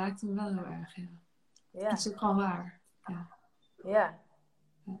dat raakt hem wel heel erg, ja. Dat is ook gewoon waar.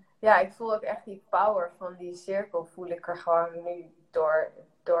 Ja, ik voel ook echt die power van die cirkel. Voel ik er gewoon nu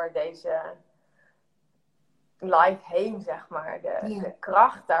door deze life heen, zeg maar. De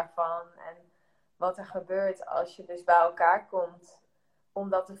kracht daarvan. En wat er gebeurt als je dus bij elkaar komt. Om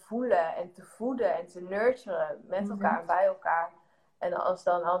dat te voelen en te voeden en te nurturen met elkaar en bij elkaar. En als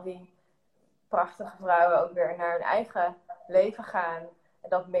dan al die prachtige vrouwen ook weer naar hun eigen leven gaan. En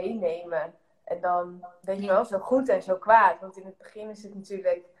dat meenemen. En dan, weet je wel, zo goed en zo kwaad. Want in het begin is het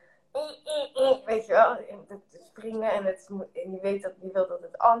natuurlijk... Weet je wel, het springen en je weet dat je wilt dat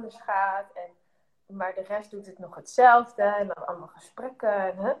het anders gaat. Maar de rest doet het nog hetzelfde. En dan allemaal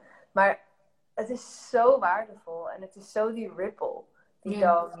gesprekken. Maar het is zo waardevol. En het is zo die ripple die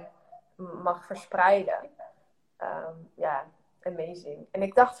dan mag verspreiden. Amazing.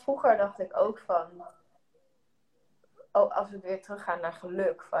 En vroeger dacht ik ook van, als we weer teruggaan naar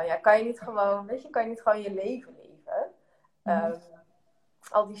geluk, van kan je niet gewoon je leven leven?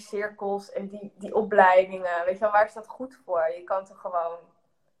 Al die cirkels en die opleidingen, weet je wel, waar is dat goed voor? Je kan toch gewoon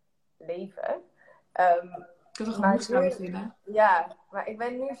leven? Ik kan toch een moed gaan beginnen? Ja, maar ik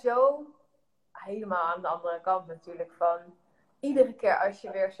ben nu zo helemaal aan de andere kant natuurlijk van, iedere keer als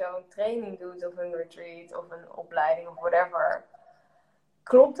je weer zo'n training doet of een retreat of een opleiding of whatever,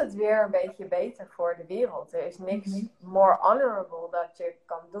 klopt het weer een beetje beter voor de wereld. Er is niks more honorable dat je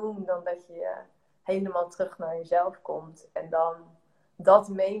kan doen dan dat je helemaal terug naar jezelf komt en dan dat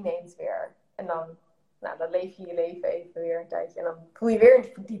meeneemt weer. En dan leef je je leven even weer een tijdje en dan voel je weer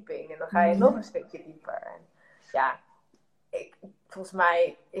een verdieping en dan ga je nog een stukje dieper. En volgens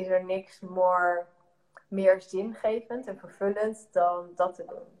mij is er niks meer zingevend en vervullend dan dat te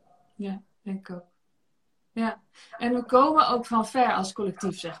doen. Ja, denk ik ook. Ja, en we komen ook van ver als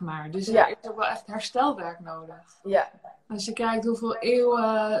collectief, zeg maar. Dus er is ook wel echt herstelwerk nodig. Ja. Als je kijkt hoeveel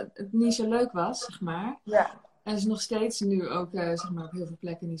eeuwen het niet zo leuk was, zeg maar. Ja. En het is nog steeds nu ook, zeg maar, op heel veel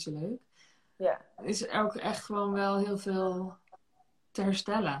plekken niet zo leuk. Ja. Is er ook echt gewoon wel heel veel te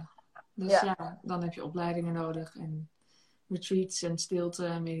herstellen. Dus dan heb je opleidingen nodig en retreats en stilte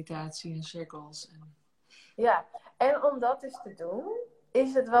en meditatie en cirkels. Ja, en om dat dus te doen,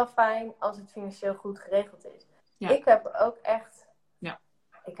 is het wel fijn als het financieel goed geregeld is. Ja. Ik heb ook echt,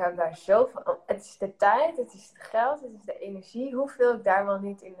 ik heb daar zoveel, het is de tijd, het is het geld, het is de energie, hoeveel ik daar wel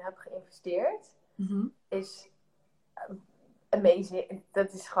niet in heb geïnvesteerd, is amazing.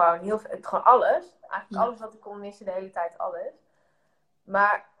 Dat is gewoon heel veel, gewoon alles. Eigenlijk alles wat ik kon missen, de hele tijd alles.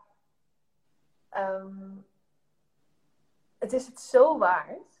 Maar het is het zo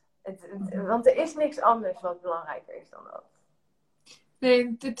waard. Want er is niks anders wat belangrijker is dan dat.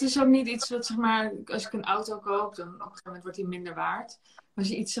 Nee, het is ook niet iets wat, zeg maar, als ik een auto koop, dan op een gegeven moment wordt die minder waard. Als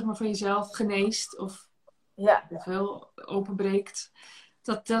je iets, zeg maar, van jezelf geneest of veel openbreekt,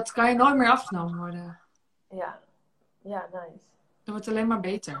 dat kan je nooit meer afgenomen worden. Ja, nice. Dat wordt alleen maar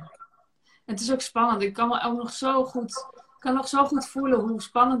beter. En het is ook spannend. Ik kan me ook nog zo goed voelen hoe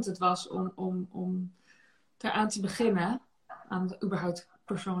spannend het was om eraan te beginnen. Aan überhaupt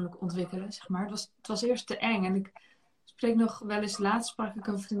persoonlijk ontwikkelen, zeg maar. Het was eerst te eng. En ik spreek nog wel eens, laatst sprak ik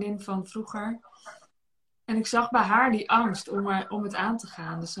een vriendin van vroeger. En ik zag bij haar die angst om het aan te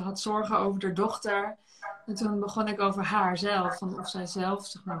gaan. Dus ze had zorgen over haar dochter. En toen begon ik over haar zelf. Van of zij zelf,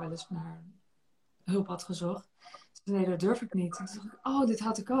 zeg maar, wel eens naar hulp had gezocht. Ze zei, nee, dat durf ik niet. En toen dacht ik, oh, dit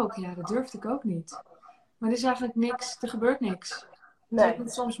had ik ook. Ja, dat durfde ik ook niet. Maar er is eigenlijk niks. Er gebeurt niks. Nee. Het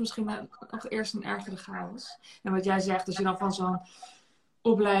is soms misschien nog eerst een ergere chaos. En wat jij zegt, als je dan van zo'n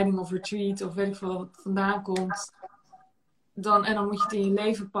opleiding of retreat of weet ik veel wat vandaan komt. En dan moet je het in je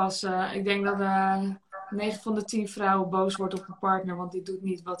leven passen. Ik denk dat 9 van de 10 vrouwen boos wordt op een partner, want die doet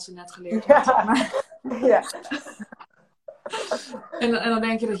niet wat ze net geleerd heeft. Ja. En dan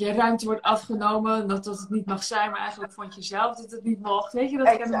denk je dat je ruimte wordt afgenomen, dat het niet mag zijn, maar eigenlijk vond je zelf dat het niet mocht. Weet je,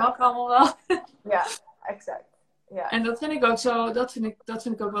 dat kennen we ook allemaal wel. Ja, exact. Ja. En dat vind ik ook zo, dat vind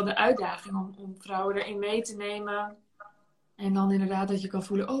ik ook wel de uitdaging om vrouwen erin mee te nemen. En dan inderdaad dat je kan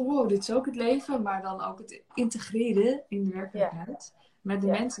voelen, oh wow, dit is ook het leven. Maar dan ook het integreren in de werkelijkheid. Met de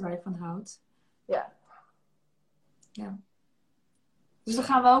mensen waar je van houdt. Ja. Dus dat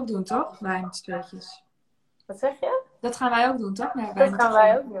gaan we ook doen, toch? Wij met z'n tweetjes. Wat zeg je? Dat gaan wij ook doen, toch? Nee, dat gaan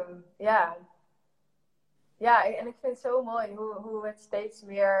wij ook doen, ja. Ja, en ik vind het zo mooi hoe het steeds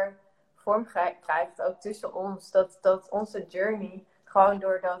meer vorm krijgt, ook tussen ons. Dat onze journey, gewoon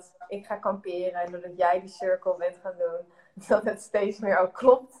doordat ik ga kamperen en doordat jij die circle bent gaan doen, dat het steeds meer ook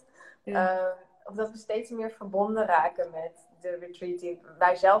klopt. Ja. Of dat we steeds meer verbonden raken met de retreat die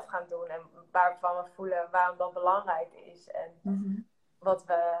wij zelf gaan doen. En waarvan we voelen waarom dat belangrijk is. En wat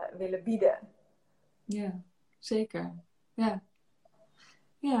we willen bieden. Ja, zeker. Ja.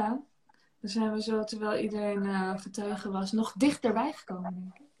 Ja. Dan zijn we zo, terwijl iedereen getuige was, nog dichterbij gekomen,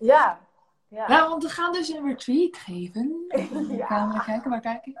 denk ik. Ja. Ja, want we gaan dus een retreat geven. Gaan we kijken, waar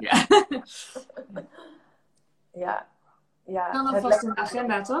kijk ik? Ja. Dan alvast in de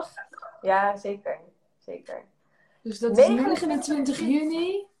agenda, toch? Ja, zeker. Dus dat is 29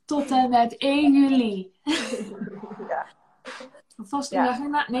 juni tot en met 1 juli. Ja. Vast in de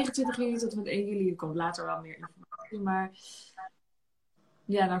agenda, 29 juni tot en met 1 juli. Er komt later wel meer informatie, maar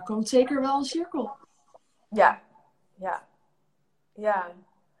ja, daar komt zeker wel een cirkel.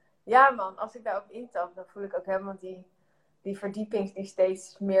 Ja, man, als ik daarop intap, dan voel ik ook helemaal die verdieping die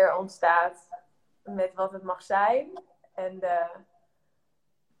steeds meer ontstaat met wat het mag zijn.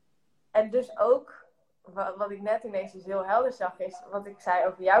 En dus ook wat ik net ineens dus heel helder zag, is wat ik zei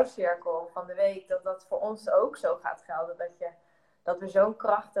over jouw cirkel van de week. Dat voor ons ook zo gaat gelden. Dat we zo'n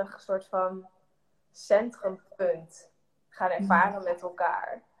krachtig soort van centrumpunt gaan ervaren met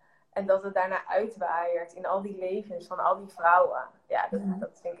elkaar. En dat het daarna uitwaaiert in al die levens van al die vrouwen. Ja,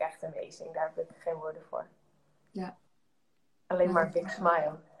 dat vind ik echt amazing. Daar heb ik geen woorden voor. Ja. Alleen maar big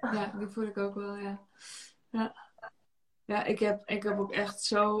smile. Ja, die voel ik ook wel, ja. Ja, ik heb ook echt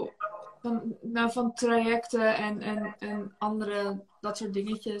zo van trajecten en andere dat soort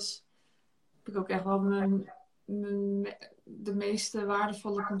dingetjes heb ik ook echt wel de meeste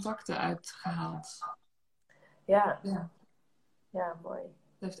waardevolle contacten uitgehaald. Ja. Ja. Ja, mooi.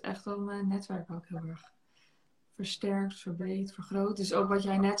 Dat heeft echt wel mijn netwerk ook heel erg versterkt, verbreed, vergroot. Dus ook wat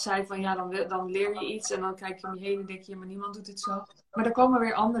jij net zei van ja, dan leer je iets en dan kijk je om je heen en denk je, maar niemand doet het zo. Maar er komen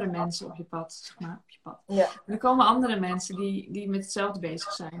weer andere mensen op je pad, zeg maar, op je pad. Ja. En er komen andere mensen die met hetzelfde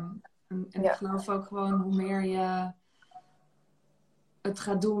bezig zijn. En ik geloof ook gewoon hoe meer je het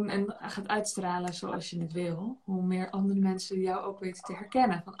gaat doen en gaat uitstralen zoals je het wil, hoe meer andere mensen jou ook weten te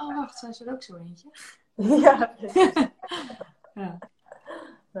herkennen. Van, oh wacht, zijn ze er ook zo eentje? Ja, precies. Ja.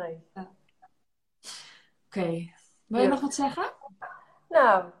 Nice. Ja. Oké. Wil je nog wat zeggen?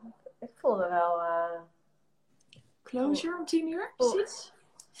 Nou, ik voelde wel... Closure om 10:00, precies?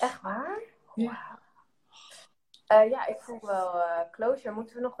 Echt waar? Ja. Ja, ik voel wel closure.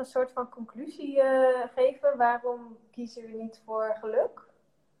 Moeten we nog een soort van conclusie geven? Waarom kiezen we niet voor geluk?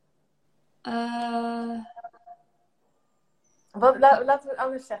 Laten we het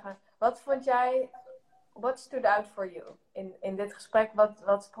anders zeggen. Wat vond jij... What stood out for you in dit gesprek?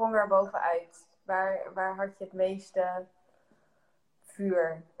 Wat sprong er bovenuit? Waar had je het meeste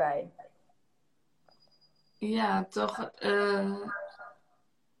vuur bij? Ja, toch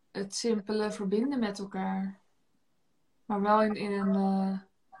het simpele verbinden met elkaar. Maar wel in een...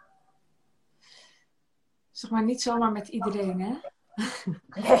 zeg maar niet zomaar met iedereen, hè?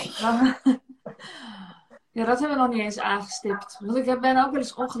 Nee. Ja, dat hebben we nog niet eens aangestipt. Want ik ben ook wel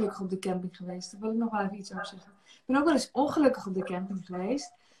eens ongelukkig op de camping geweest. Daar wil ik nog wel even iets over zeggen. Ik ben ook wel eens ongelukkig op de camping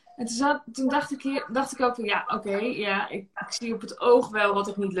geweest. En toen dacht ik ook van ja, oké, ik zie op het oog wel wat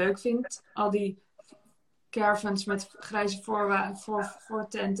ik niet leuk vind. Al die caravans met grijze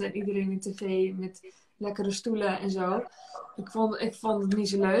voortenten en iedereen in tv met lekkere stoelen en zo. Ik vond het niet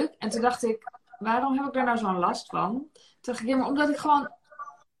zo leuk. En toen dacht ik, waarom heb ik daar nou zo'n last van? Toen dacht ik, ja, maar omdat ik gewoon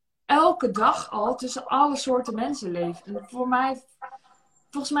elke dag al tussen alle soorten mensen leef. En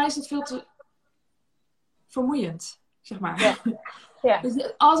volgens mij is het veel te vermoeiend, zeg maar. Ja. Ja. Dus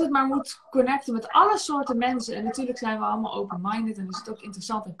je altijd maar moet connecten met alle soorten mensen. En natuurlijk zijn we allemaal open-minded en is het ook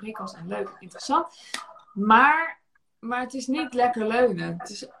interessant en prikkels en leuk en interessant. Maar het is niet lekker leunen.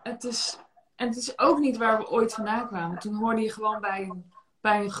 Het is ook niet waar we ooit vandaan kwamen. Toen hoorde je gewoon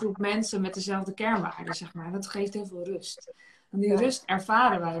bij een groep mensen met dezelfde kernwaarden, zeg maar. Dat geeft heel veel rust. En die rust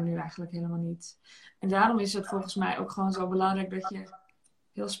ervaren wij nu eigenlijk helemaal niet. En daarom is het volgens mij ook gewoon zo belangrijk dat je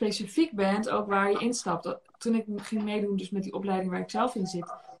heel specifiek bent, ook waar je instapt. Toen ik ging meedoen dus met die opleiding waar ik zelf in zit,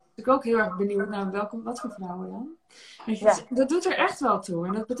 was ik ook heel erg benieuwd naar wat voor vrouwen dan. Weet je, dat doet er echt wel toe.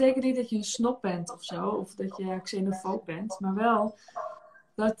 En dat betekent niet dat je een snop bent of zo, of dat je xenofoob bent, maar wel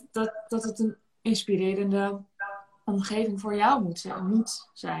dat het een inspirerende omgeving voor jou moet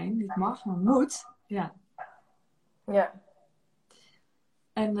zijn. Niet mag, maar moet. Ja. Ja.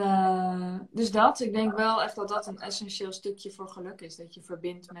 En dus ik denk wel echt dat dat een essentieel stukje voor geluk is. Dat je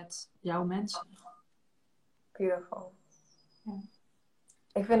verbindt met jouw mensen. Beautiful. Ja.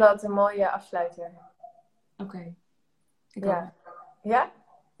 Ik vind dat een mooie afsluiter. Oké. Ik Ja. ook. Ja?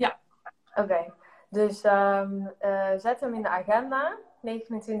 Ja. Oké. Dus zet hem in de agenda.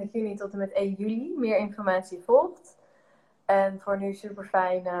 29 juni tot en met 1 juli. Meer informatie volgt. En voor nu super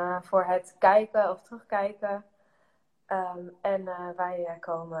fijn voor het kijken of terugkijken. En wij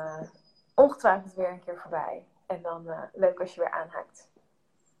komen ongetwijfeld weer een keer voorbij. En dan leuk als je weer aanhaakt.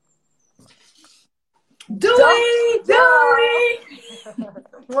 Doei! Doei!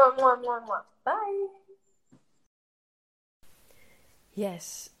 Mwah, mwah, mwah, mwah. Bye!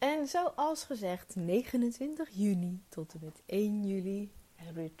 Yes, en zoals gezegd, 29 juni tot en met 1 juli,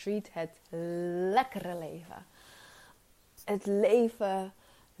 het retreat Het Lekkere Leven. Het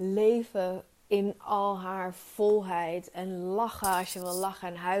leven in al haar volheid en lachen als je wil lachen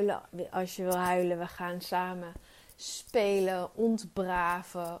en huilen als je wil huilen. We gaan samen spelen,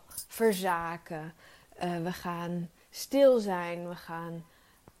 ontbraven, verzaken. We gaan stil zijn, we gaan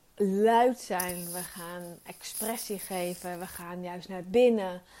luid zijn, we gaan expressie geven, we gaan juist naar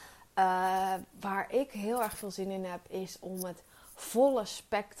binnen. Waar ik heel erg veel zin in heb, is om het volle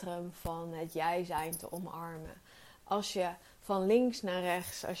spectrum van het jij zijn te omarmen. als je van links naar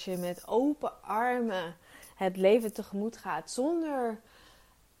rechts, als je met open armen het leven tegemoet gaat, zonder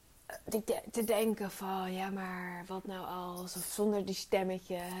te denken van, ja maar wat nou als, of zonder die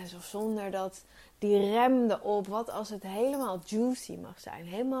stemmetjes, of zonder die rem erop, wat als het helemaal juicy mag zijn,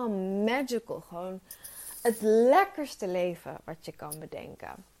 helemaal magical, gewoon het lekkerste leven wat je kan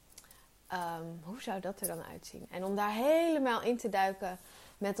bedenken. Hoe zou dat er dan uitzien? En om daar helemaal in te duiken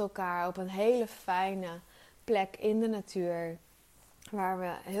met elkaar op een hele fijne plek in de natuur, waar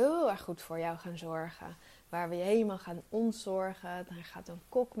we heel erg goed voor jou gaan zorgen. Waar we je helemaal gaan ontzorgen. Dan gaat een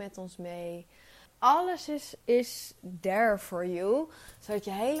kok met ons mee. Alles is there for you. Zodat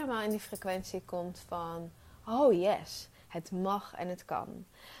je helemaal in die frequentie komt van, oh yes, het mag en het kan.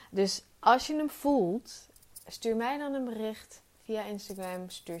 Dus als je hem voelt, stuur mij dan een bericht via Instagram.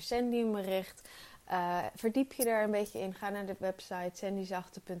 Stuur Sandie een bericht. Verdiep je daar een beetje in. Ga naar de website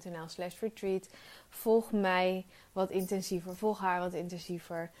sandiizachte.nl/retreat. Volg mij wat intensiever. Volg haar wat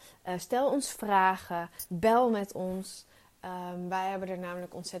intensiever. Stel ons vragen. Bel met ons. Wij hebben er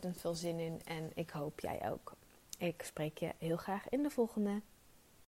namelijk ontzettend veel zin in. En ik hoop jij ook. Ik spreek je heel graag in de volgende.